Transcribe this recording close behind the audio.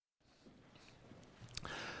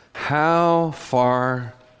How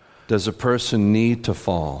far does a person need to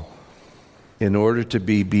fall in order to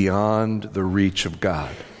be beyond the reach of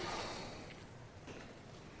God?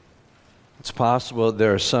 It's possible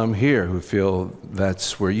there are some here who feel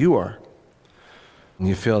that's where you are. And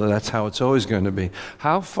you feel that that's how it's always going to be.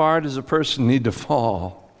 How far does a person need to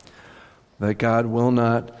fall that God will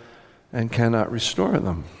not and cannot restore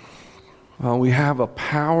them? Well, we have a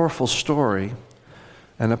powerful story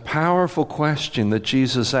and a powerful question that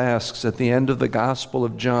Jesus asks at the end of the Gospel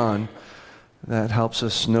of John that helps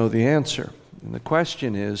us know the answer. And the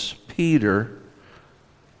question is, Peter,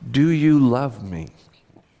 do you love me?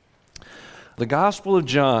 The Gospel of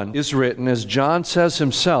John is written, as John says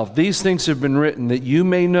himself, these things have been written that you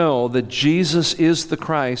may know that Jesus is the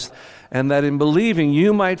Christ, and that in believing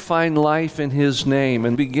you might find life in his name.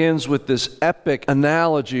 And begins with this epic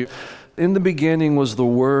analogy. In the beginning was the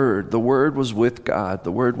Word. The Word was with God.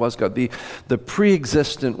 The Word was God, the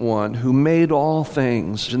pre-existent one who made all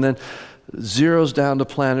things. And then zeroes down to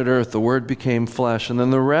planet Earth. The Word became flesh. And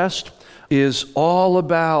then the rest is all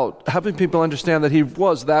about helping people understand that he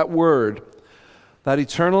was that Word, that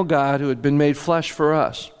eternal God who had been made flesh for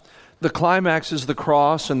us. The climax is the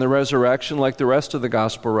cross and the resurrection, like the rest of the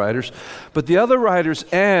gospel writers. But the other writers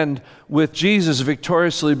end with Jesus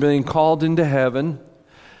victoriously being called into heaven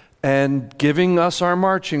and giving us our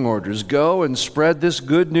marching orders. Go and spread this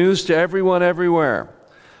good news to everyone everywhere.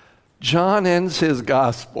 John ends his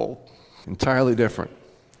gospel entirely different,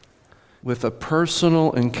 with a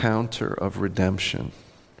personal encounter of redemption.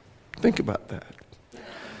 Think about that.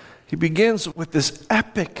 He begins with this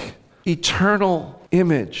epic, eternal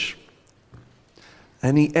image.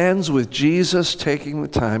 And he ends with Jesus taking the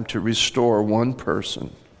time to restore one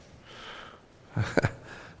person.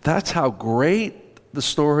 That's how great the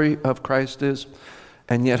story of Christ is,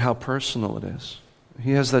 and yet how personal it is.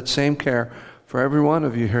 He has that same care for every one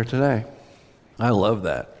of you here today. I love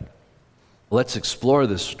that. Let's explore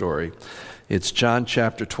this story. It's John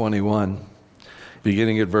chapter 21,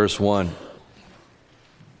 beginning at verse 1.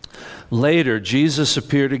 Later, Jesus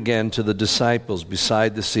appeared again to the disciples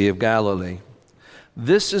beside the Sea of Galilee.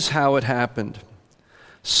 This is how it happened.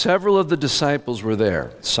 Several of the disciples were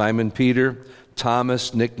there. Simon Peter,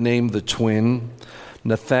 Thomas, nicknamed the twin,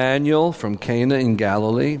 Nathanael from Cana in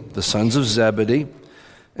Galilee, the sons of Zebedee,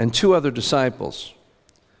 and two other disciples.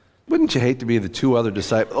 Wouldn't you hate to be the two other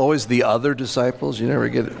disciples? Always the other disciples? You never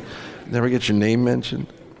get your name mentioned.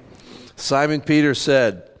 Simon Peter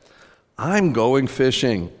said, I'm going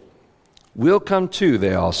fishing. We'll come too,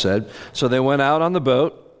 they all said. So they went out on the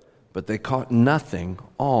boat, but they caught nothing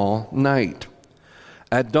all night.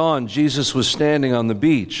 At dawn, Jesus was standing on the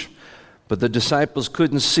beach, but the disciples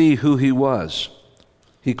couldn't see who he was.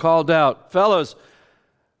 He called out, Fellows,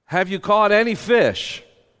 have you caught any fish?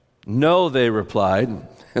 No, they replied.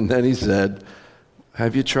 And then he said,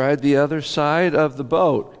 Have you tried the other side of the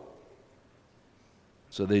boat?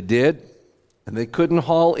 So they did, and they couldn't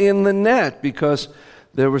haul in the net because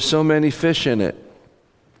there were so many fish in it.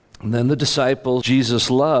 And then the disciple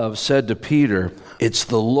Jesus loved said to Peter, It's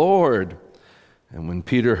the Lord. And when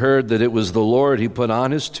Peter heard that it was the Lord, he put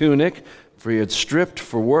on his tunic, for he had stripped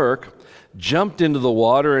for work, jumped into the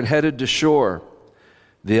water and headed to shore.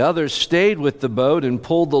 The others stayed with the boat and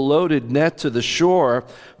pulled the loaded net to the shore,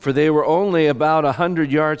 for they were only about 100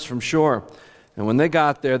 yards from shore. And when they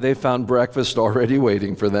got there, they found breakfast already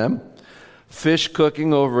waiting for them, fish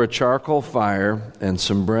cooking over a charcoal fire, and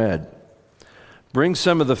some bread. Bring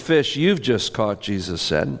some of the fish you've just caught, Jesus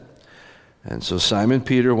said. And so Simon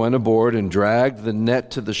Peter went aboard and dragged the net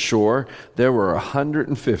to the shore. There were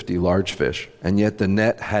 150 large fish, and yet the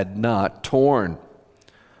net had not torn.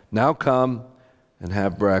 Now come and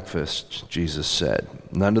have breakfast, Jesus said.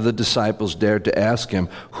 None of the disciples dared to ask him,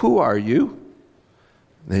 Who are you?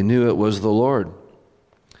 They knew it was the Lord.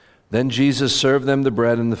 Then Jesus served them the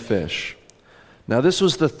bread and the fish. Now this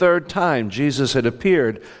was the third time Jesus had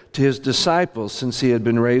appeared to his disciples since he had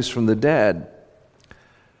been raised from the dead.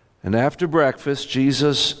 And after breakfast,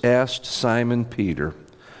 Jesus asked Simon Peter,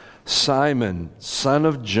 Simon, son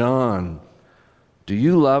of John, do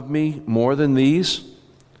you love me more than these?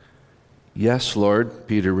 Yes, Lord,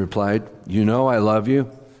 Peter replied. You know I love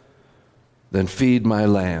you. Then feed my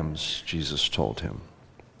lambs, Jesus told him.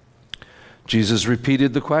 Jesus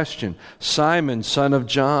repeated the question, Simon, son of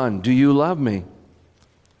John, do you love me?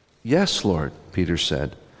 Yes, Lord, Peter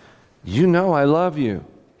said. You know I love you.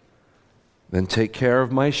 Then take care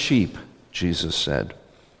of my sheep, Jesus said.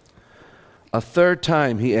 A third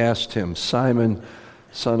time he asked him, Simon,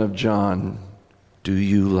 son of John, do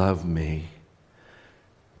you love me?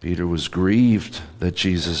 Peter was grieved that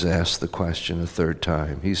Jesus asked the question a third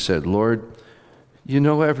time. He said, Lord, You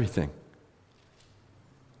know everything.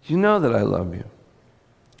 You know that I love you.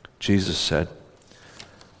 Jesus said,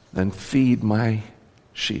 then feed my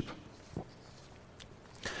sheep.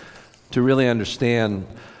 To really understand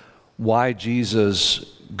why Jesus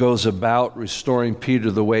goes about restoring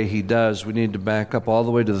Peter the way he does, we need to back up all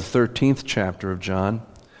the way to the 13th chapter of John,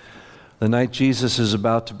 the night Jesus is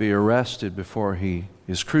about to be arrested before he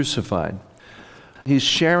is crucified. He's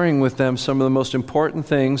sharing with them some of the most important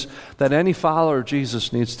things that any follower of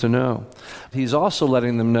Jesus needs to know. He's also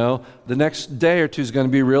letting them know the next day or two is going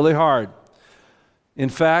to be really hard. In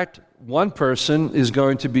fact, one person is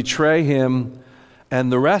going to betray him,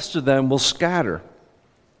 and the rest of them will scatter.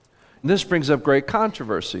 This brings up great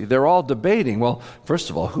controversy. They're all debating, well,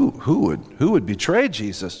 first of all, who would betray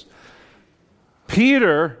Jesus?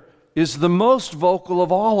 Peter is the most vocal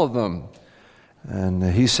of all of them. And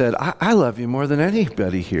he said, I love you more than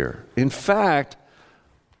anybody here. In fact,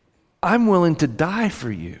 I'm willing to die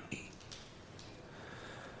for you.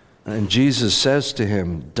 And Jesus says to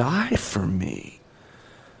him, die for me.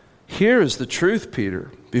 Here is the truth, Peter.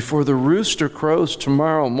 Before the rooster crows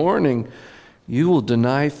tomorrow morning, you will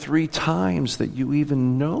deny 3 times that you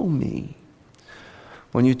even know me.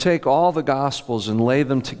 When you take all the Gospels and lay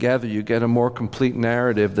them together, you get a more complete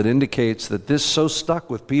narrative that indicates that this so stuck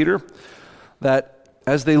with Peter that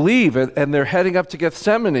as they leave and they're heading up to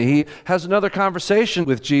Gethsemane, he has another conversation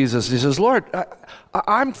with Jesus. He says, Lord,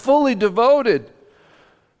 I'm fully devoted.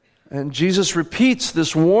 And Jesus repeats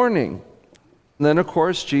this warning. And then, of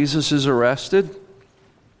course, Jesus is arrested.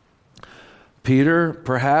 Peter,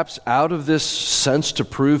 perhaps out of this sense to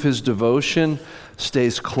prove his devotion,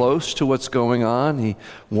 stays close to what's going on. He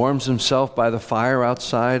warms himself by the fire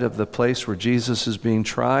outside of the place where Jesus is being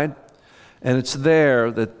tried. And it's there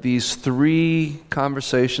that these 3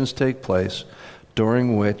 conversations take place,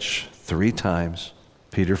 during which 3 times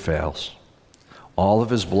Peter fails. All of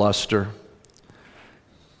his bluster,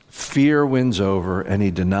 fear wins over, and he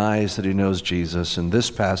denies that he knows Jesus. In this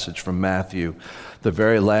passage from Matthew, the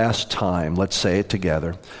very last time, let's say it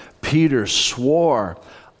together, Peter swore,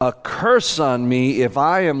 a curse on me if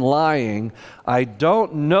I am lying. I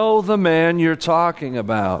don't know the man you're talking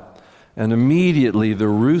about. And immediately the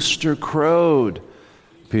rooster crowed.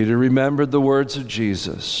 Peter remembered the words of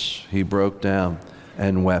Jesus. He broke down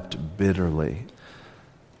and wept bitterly.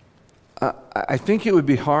 I think it would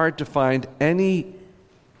be hard to find any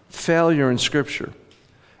failure in Scripture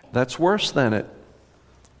that's worse than it.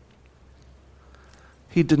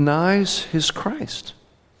 He denies his Christ.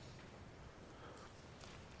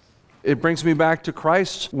 It brings me back to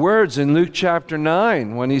Christ's words in Luke chapter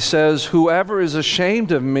 9 when he says, whoever is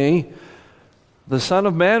ashamed of me, the Son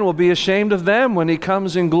of Man will be ashamed of them when he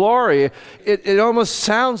comes in glory. It almost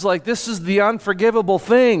sounds like this is the unforgivable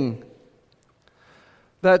thing.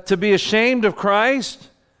 That to be ashamed of Christ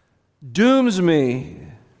dooms me.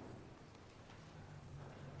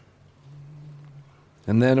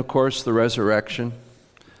 And then, of course, the resurrection.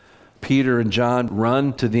 Peter and John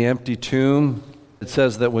run to the empty tomb. It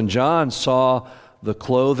says that when John saw the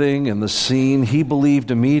clothing and the scene, he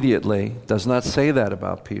believed immediately. It does not say that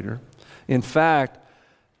about Peter. In fact,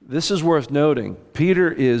 this is worth noting.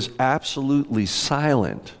 Peter is absolutely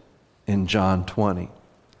silent in John 20.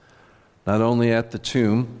 Not only at the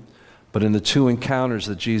tomb, but in the 2 encounters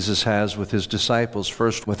that Jesus has with his disciples,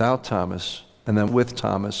 first without Thomas and then with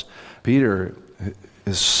Thomas. Peter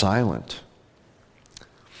is silent.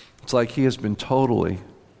 It's like he has been totally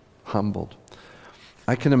humbled.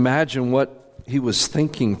 I can imagine what he was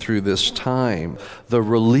thinking through this time, the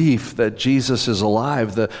relief that Jesus is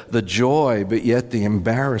alive, the joy, but yet the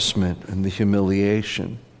embarrassment and the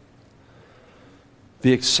humiliation.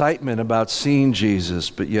 The excitement about seeing Jesus,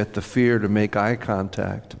 but yet the fear to make eye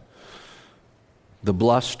contact. The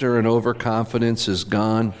bluster and overconfidence is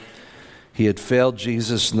gone. He had failed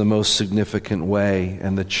Jesus in the most significant way,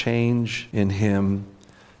 and the change in him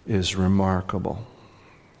is remarkable.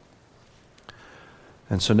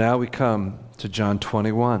 And so now we come to John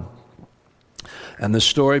 21. And the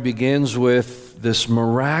story begins with this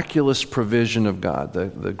miraculous provision of God,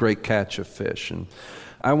 the great catch of fish. And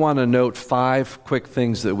I want to note 5 quick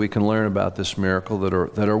things that we can learn about this miracle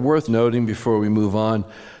that are worth noting before we move on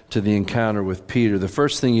to the encounter with Peter. The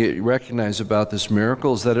first thing you recognize about this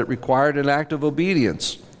miracle is that it required an act of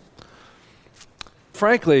obedience.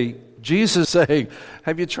 Frankly, Jesus saying,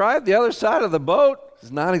 have you tried the other side of the boat?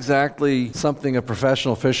 Is not exactly something a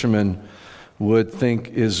professional fisherman would think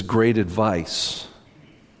is great advice.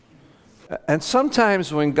 And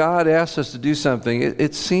sometimes when God asks us to do something,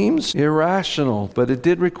 it seems irrational, but it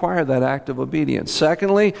did require that act of obedience.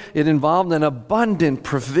 Secondly, it involved an abundant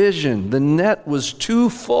provision. The net was too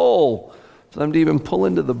full for them to even pull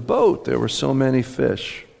into the boat. There were so many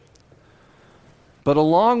fish. But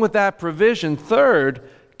along with that provision, third,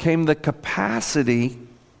 came the capacity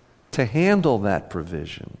to handle that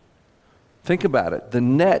provision. Think about it. The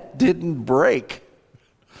net didn't break.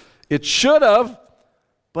 It should have,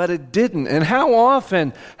 but it didn't. And how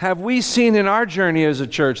often have we seen in our journey as a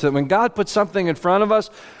church that when God puts something in front of us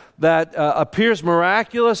that appears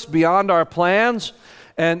miraculous beyond our plans,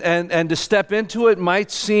 and to step into it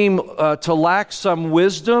might seem to lack some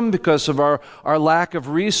wisdom because of our lack of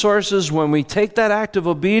resources. When we take that act of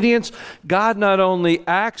obedience, God not only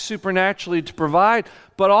acts supernaturally to provide,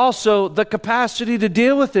 but also the capacity to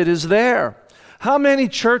deal with it is there. How many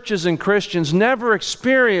churches and Christians never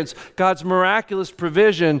experience God's miraculous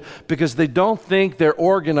provision because they don't think they're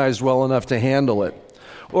organized well enough to handle it?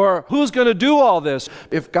 Or who's going to do all this?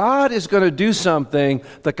 If God is going to do something,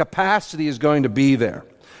 the capacity is going to be there.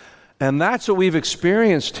 And that's what we've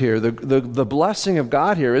experienced here. The blessing of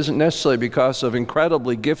God here isn't necessarily because of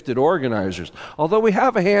incredibly gifted organizers. Although we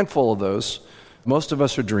have a handful of those. Most of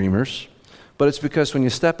us are dreamers. But it's because when you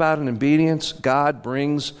step out in obedience, God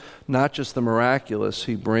brings not just the miraculous,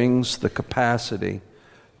 He brings the capacity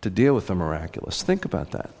to deal with the miraculous. Think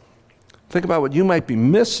about that. Think about what you might be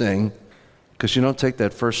missing because you don't take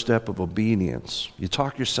that first step of obedience. You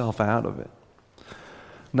talk yourself out of it.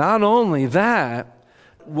 Not only that,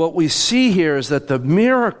 what we see here is that the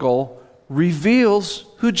miracle reveals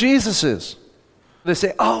who Jesus is. They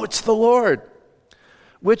say, oh, it's the Lord,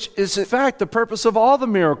 which is in fact the purpose of all the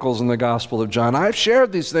miracles in the Gospel of John. I've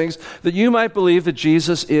shared these things that you might believe that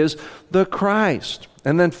Jesus is the Christ.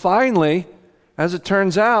 And then finally, as it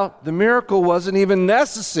turns out, the miracle wasn't even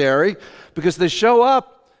necessary because they show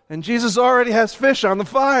up and Jesus already has fish on the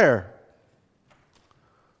fire.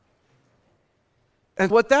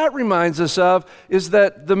 And what that reminds us of is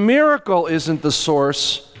that the miracle isn't the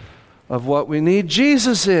source of what we need.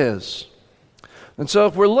 Jesus is. And so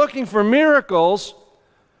if we're looking for miracles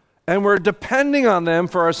and we're depending on them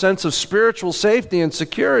for our sense of spiritual safety and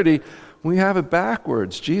security, we have it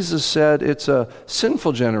backwards. Jesus said it's a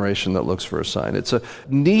sinful generation that looks for a sign. It's a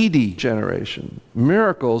needy generation.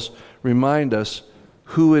 Miracles remind us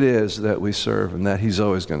who it is that we serve and that He's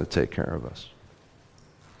always going to take care of us.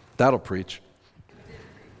 That'll preach.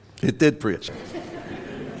 It did preach.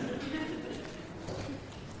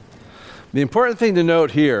 The important thing to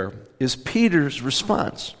note here is Peter's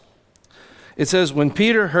response. It says, when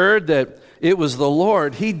Peter heard that it was the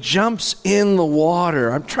Lord, he jumps in the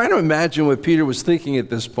water. I'm trying to imagine what Peter was thinking at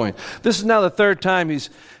this point. This is now the third time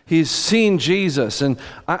he's seen Jesus. And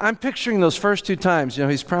I'm picturing those first two times.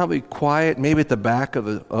 He's probably quiet, maybe at the back of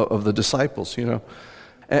the disciples,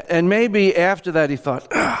 And maybe after that he thought,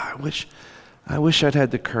 I wish I'd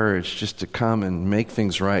had the courage just to come and make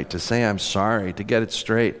things right, to say I'm sorry, to get it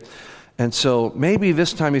straight. And so maybe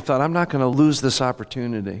this time he thought, I'm not going to lose this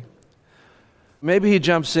opportunity. Maybe he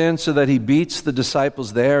jumps in so that he beats the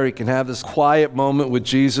disciples there. He can have this quiet moment with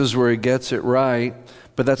Jesus where he gets it right.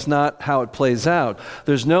 But that's not how it plays out.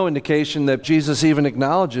 There's no indication that Jesus even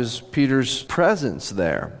acknowledges Peter's presence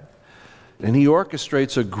there. And he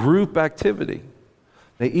orchestrates a group activity.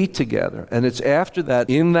 They eat together. And it's after that,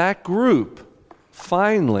 in that group,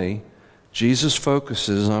 finally, Jesus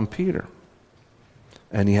focuses on Peter.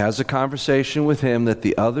 And he has a conversation with him that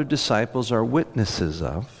the other disciples are witnesses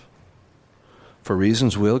of, for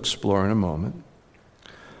reasons we'll explore in a moment.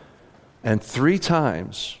 And 3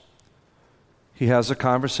 times, he has a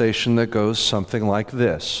conversation that goes something like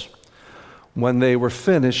this. When they were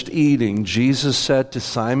finished eating, Jesus said to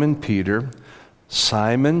Simon Peter,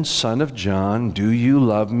 Simon, son of John, do you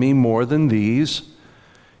love me more than these?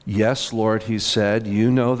 Yes, Lord, he said,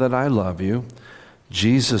 you know that I love you.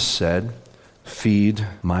 Jesus said, feed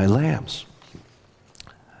my lambs.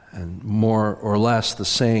 And more or less the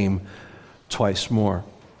same twice more.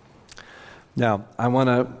 Now, I want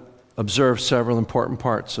to observe several important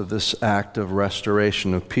parts of this act of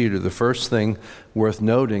restoration of Peter. The first thing worth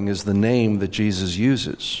noting is the name that Jesus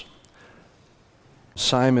uses.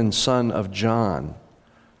 Simon, son of John.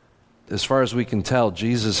 As far as we can tell,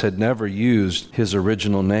 Jesus had never used his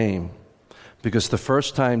original name, because the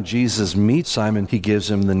first time Jesus meets Simon, he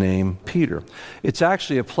gives him the name Peter. It's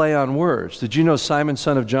actually a play on words. Did you know Simon,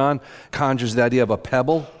 son of John, conjures the idea of a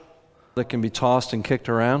pebble that can be tossed and kicked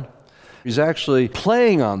around? He's actually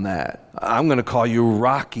playing on that. I'm going to call you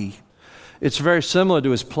Rocky. It's very similar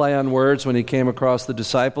to his play on words when he came across the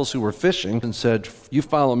disciples who were fishing and said, you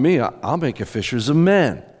follow me, I'll make you fishers of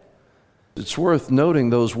men. It's worth noting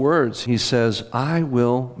those words. He says, I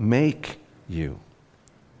will make you.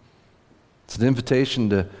 It's an invitation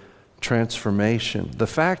to transformation. The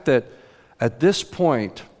fact that at this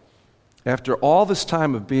point, After all this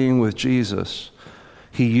time of being with Jesus,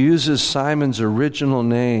 he uses Simon's original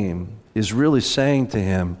name, is really saying to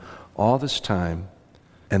him all this time,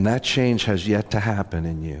 and that change has yet to happen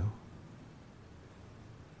in you.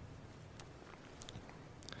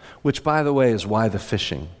 Which, by the way, is why the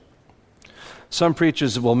fishing. Some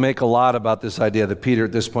preachers will make a lot about this idea that Peter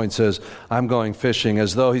at this point says, I'm going fishing,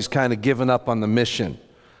 as though he's kind of given up on the mission.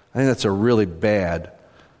 I think that's a really bad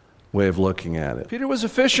way of looking at it. Peter was a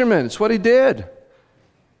fisherman. It's what he did.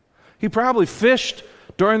 He probably fished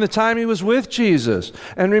during the time he was with Jesus.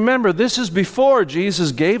 And remember, this is before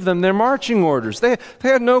Jesus gave them their marching orders. They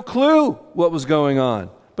had no clue what was going on,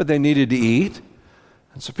 but they needed to eat.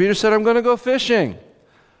 And so Peter said, I'm going to go fishing.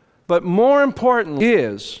 But more important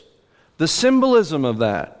is the symbolism of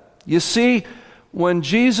that. You see, when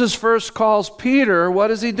Jesus first calls Peter,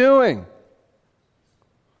 what is he doing?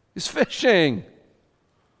 He's fishing.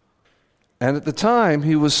 And at the time,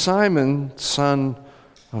 he was Simon, son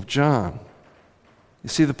of John. You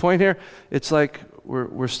see the point here? It's like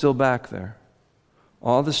we're still back there.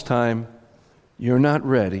 All this time, you're not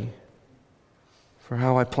ready for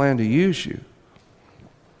how I plan to use you.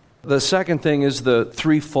 The second thing is the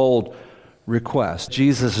threefold request.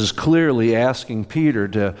 Jesus is clearly asking Peter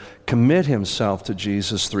to commit himself to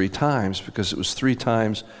Jesus 3 times, because it was 3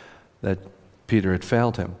 times that Peter had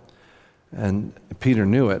failed him. And Peter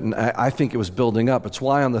knew it, and I think it was building up. It's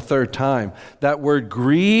why on the 3rd time, that word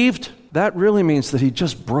grieved, that really means that he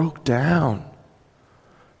just broke down.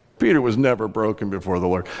 Peter was never broken before the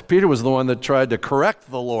Lord. Peter was the one that tried to correct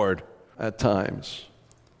the Lord at times.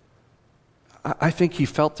 I think he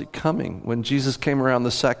felt it coming. When Jesus came around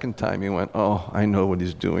the 2nd time, he went, oh, I know what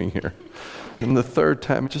he's doing here. And the 3rd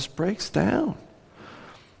time, it just breaks down.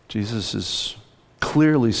 Jesus is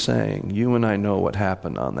clearly saying, you and I know what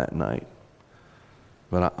happened on that night,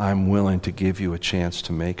 but I'm willing to give you a chance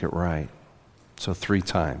to make it right. So 3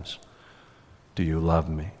 times, do you love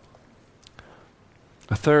me?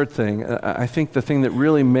 A third thing, I think the thing that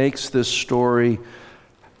really makes this story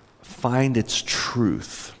find its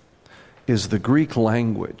truth is the Greek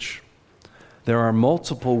language. There are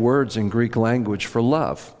multiple words in Greek language for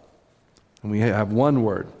love, and we have one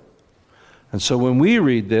word. And so when we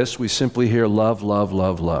read this, we simply hear love, love,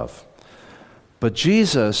 love, love. But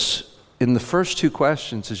Jesus, in the first 2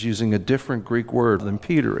 questions, is using a different Greek word than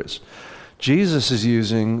Peter is. Jesus is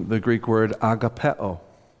using the Greek word agapeo.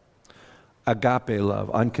 Agape love,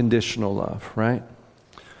 unconditional love, right?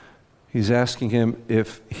 He's asking him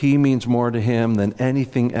if he means more to him than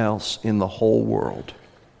anything else in the whole world.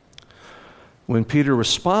 When Peter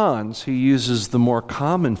responds, he uses the more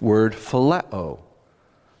common word phileo.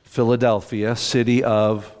 Philadelphia, city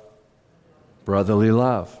of brotherly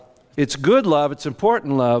love. It's good love, it's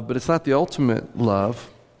important love, but it's not the ultimate love.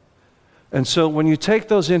 And so when you take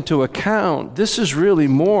those into account, this is really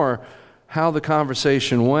more how the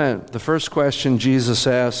conversation went. The first question Jesus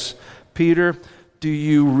asks, Peter, do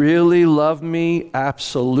you really love me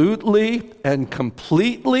absolutely and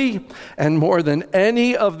completely and more than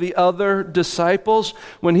any of the other disciples?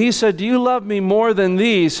 When he said, do you love me more than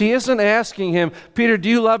these? He isn't asking him, Peter, do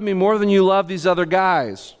you love me more than you love these other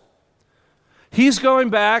guys? He's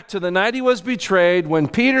going back to the night he was betrayed when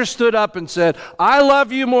Peter stood up and said, I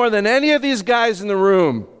love you more than any of these guys in the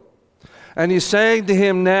room. And he's saying to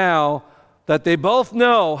him now that they both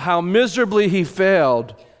know how miserably he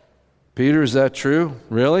failed. Peter, is that true?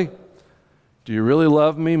 Really? Do you really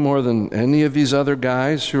love me more than any of these other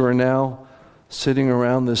guys who are now sitting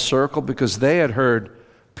around this circle? Because they had heard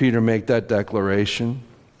Peter make that declaration.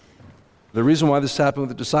 The reason why this happened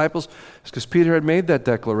with the disciples is because Peter had made that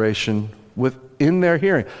declaration in their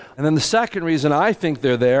hearing. And then the second reason I think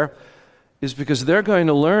they're there is because they're going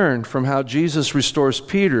to learn from how Jesus restores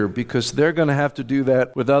Peter, because they're going to have to do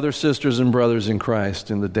that with other sisters and brothers in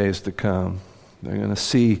Christ in the days to come. They're going to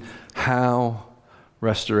see how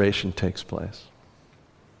restoration takes place.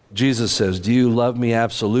 Jesus says, do you love me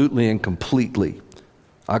absolutely and completely?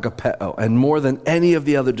 Agapeo, and more than any of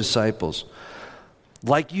the other disciples.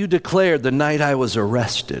 Like you declared the night I was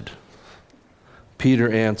arrested.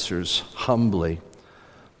 Peter answers humbly,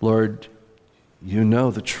 Lord, you know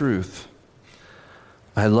the truth.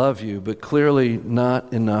 I love you, but clearly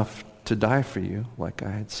not enough to die for you, like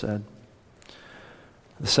I had said.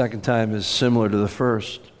 The second time is similar to the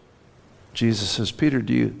first. Jesus says, Peter,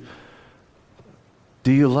 do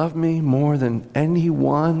you love me more than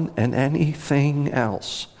anyone and anything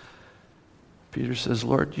else? Peter says,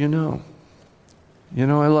 Lord, you know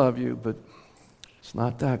I love you, but it's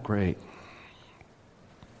not that great.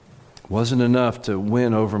 It wasn't enough to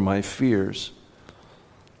win over my fears.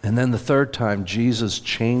 And then the third time, Jesus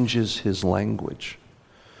changes his language.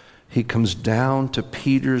 he comes down to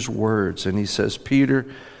Peter's words and he says, Peter,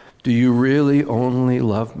 do you really only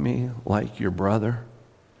love me like your brother?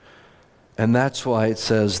 And that's why it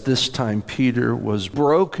says this time Peter was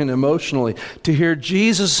broken emotionally to hear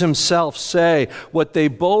Jesus himself say what they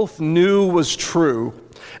both knew was true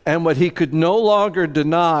and what he could no longer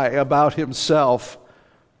deny about himself.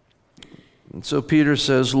 And so Peter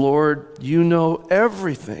says, Lord, you know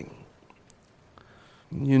everything.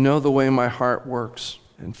 You know the way my heart works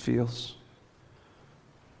and feels.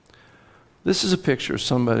 This is a picture of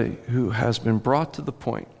somebody who has been brought to the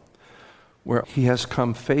point where he has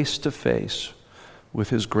come face to face with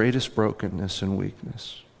his greatest brokenness and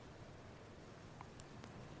weakness.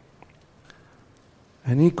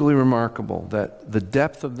 And equally remarkable that the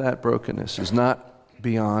depth of that brokenness is not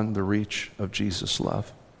beyond the reach of Jesus'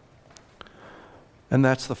 love. And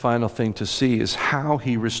that's the final thing to see, is how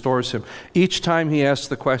he restores him. Each time he asks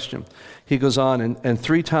the question, he goes on, and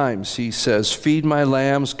 3 times he says, feed my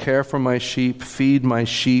lambs, care for my sheep, feed my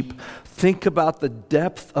sheep. Think about the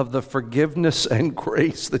depth of the forgiveness and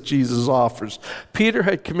grace that Jesus offers. Peter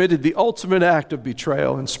had committed the ultimate act of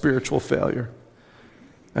betrayal and spiritual failure.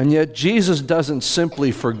 And yet Jesus doesn't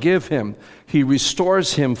simply forgive him. He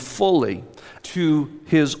restores him fully to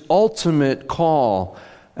his ultimate call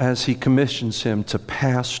as he commissions him to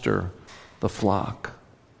pastor the flock.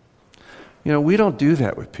 You know, we don't do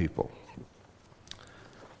that with people.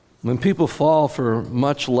 When people fall for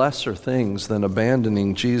much lesser things than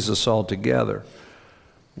abandoning Jesus altogether,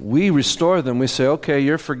 we restore them. We say, okay,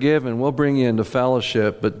 you're forgiven. We'll bring you into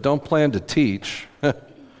fellowship, but don't plan to teach.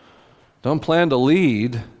 Don't plan to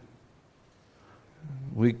lead.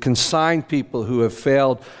 We consign people who have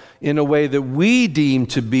failed in a way that we deem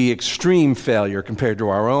to be extreme failure compared to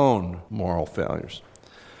our own moral failures,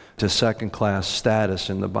 to second-class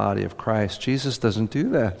status in the body of Christ. Jesus doesn't do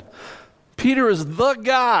that. Peter is the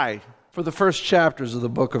guy for the first chapters of the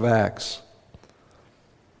book of Acts.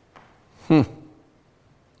 And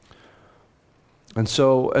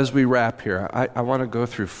so as we wrap here, I want to go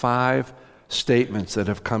through 5 statements that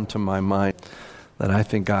have come to my mind that I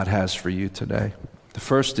think God has for you today. The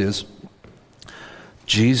first is,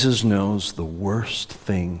 Jesus knows the worst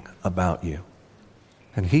thing about you,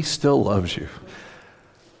 and he still loves you.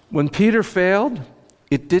 When Peter failed,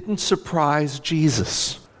 it didn't surprise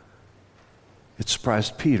Jesus. It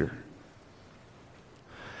surprised Peter.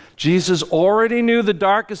 Jesus already knew the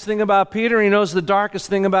darkest thing about Peter. He knows the darkest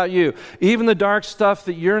thing about you. Even the dark stuff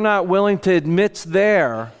that you're not willing to admit's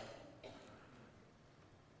there,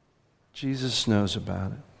 Jesus knows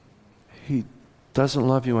about it. He doesn't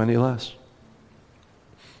love you any less.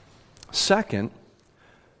 Second,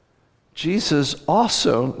 Jesus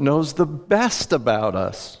also knows the best about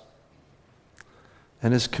us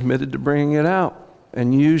and is committed to bringing it out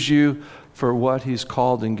and use you for what he's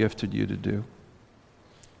called and gifted you to do.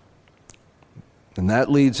 And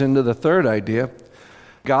that leads into the third idea.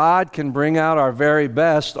 God can bring out our very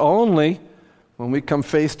best only when we come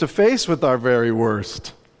face to face with our very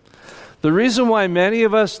worst. The reason why many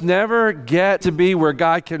of us never get to be where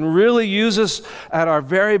God can really use us at our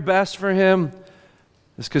very best for him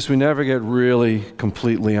is because we never get really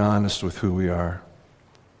completely honest with who we are.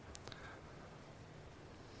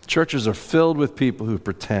 Churches are filled with people who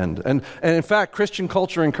pretend. And in fact, Christian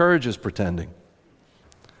culture encourages pretending.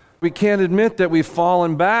 We can't admit that we've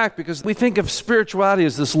fallen back because we think of spirituality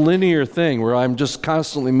as this linear thing where I'm just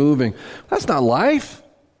constantly moving. That's not life.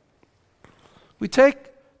 We take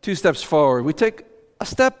 2 steps forward. We take a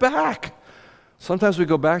step back. Sometimes we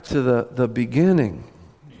go back to the beginning.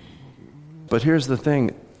 But here's the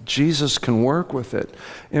thing. Jesus can work with it.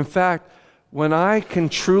 In fact, when I can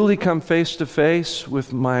truly come face to face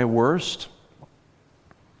with my worst,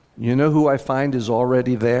 you know who I find is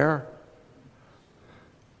already there?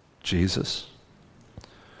 Jesus.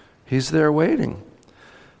 He's there waiting.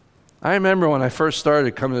 I remember when I first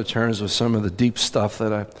started coming to terms with some of the deep stuff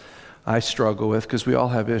that I struggle with, because we all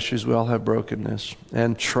have issues, we all have brokenness,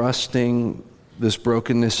 and trusting this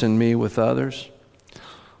brokenness in me with others.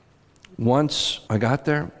 Once I got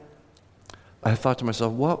there, I thought to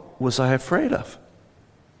myself, what was I afraid of?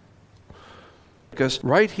 Because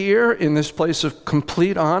right here in this place of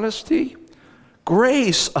complete honesty,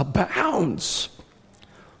 grace abounds.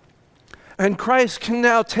 And Christ can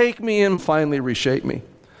now take me and finally reshape me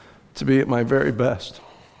to be at my very best.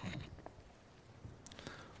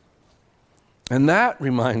 And that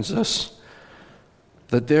reminds us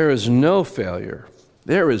that there is no failure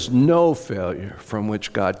from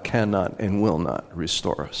which God cannot and will not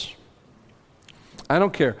restore us. I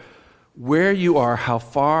don't care where you are, how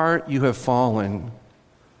far you have fallen,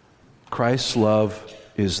 Christ's love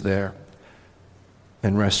is there.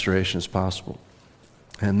 and restoration is possible.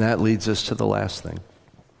 And that leads us to the last thing.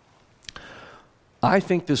 I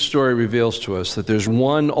think this story reveals to us that there's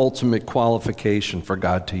one ultimate qualification for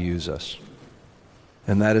God to use us.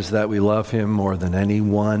 And that is that we love him more than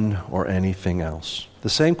anyone or anything else. The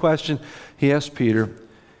same question he asked Peter,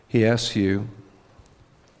 he asks you.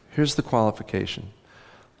 Here's the qualification.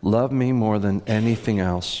 Love me more than anything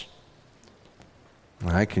else.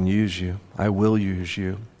 I can use you. I will use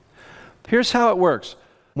you. Here's how it works.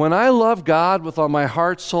 When I love God with all my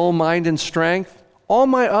heart, soul, mind, and strength, all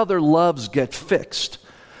my other loves get fixed.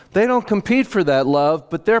 They don't compete for that love,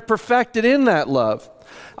 but they're perfected in that love.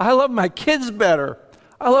 I love my kids better.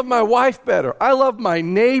 I love my wife better. I love my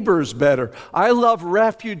neighbors better. I love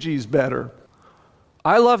refugees better.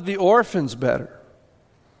 I love the orphans better.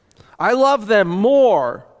 I love them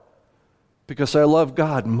more because I love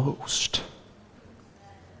God most.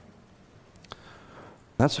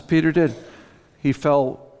 That's what Peter did. He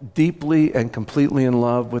fell deeply and completely in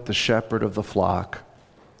love with the shepherd of the flock,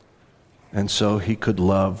 and so he could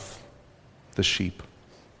love the sheep.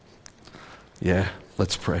 Yeah,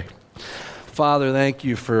 let's pray. Father, thank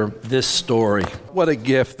you for this story. What a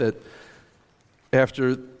gift that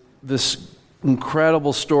after this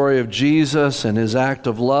incredible story of Jesus and his act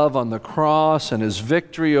of love on the cross and his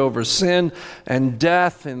victory over sin and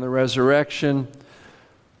death in the resurrection,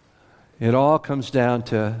 it all comes down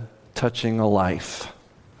to touching a life.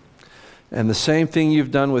 And the same thing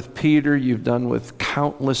you've done with Peter, you've done with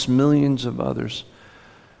countless millions of others.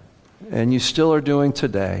 And you still are doing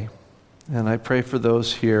today. And I pray for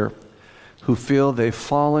those here who feel they've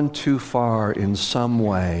fallen too far in some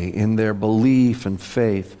way, in their belief and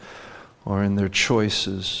faith, or in their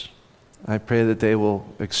choices. I pray that they will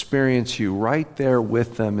experience you right there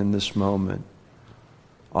with them in this moment,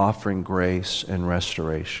 offering grace and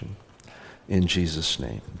restoration. In Jesus'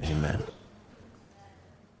 name, amen.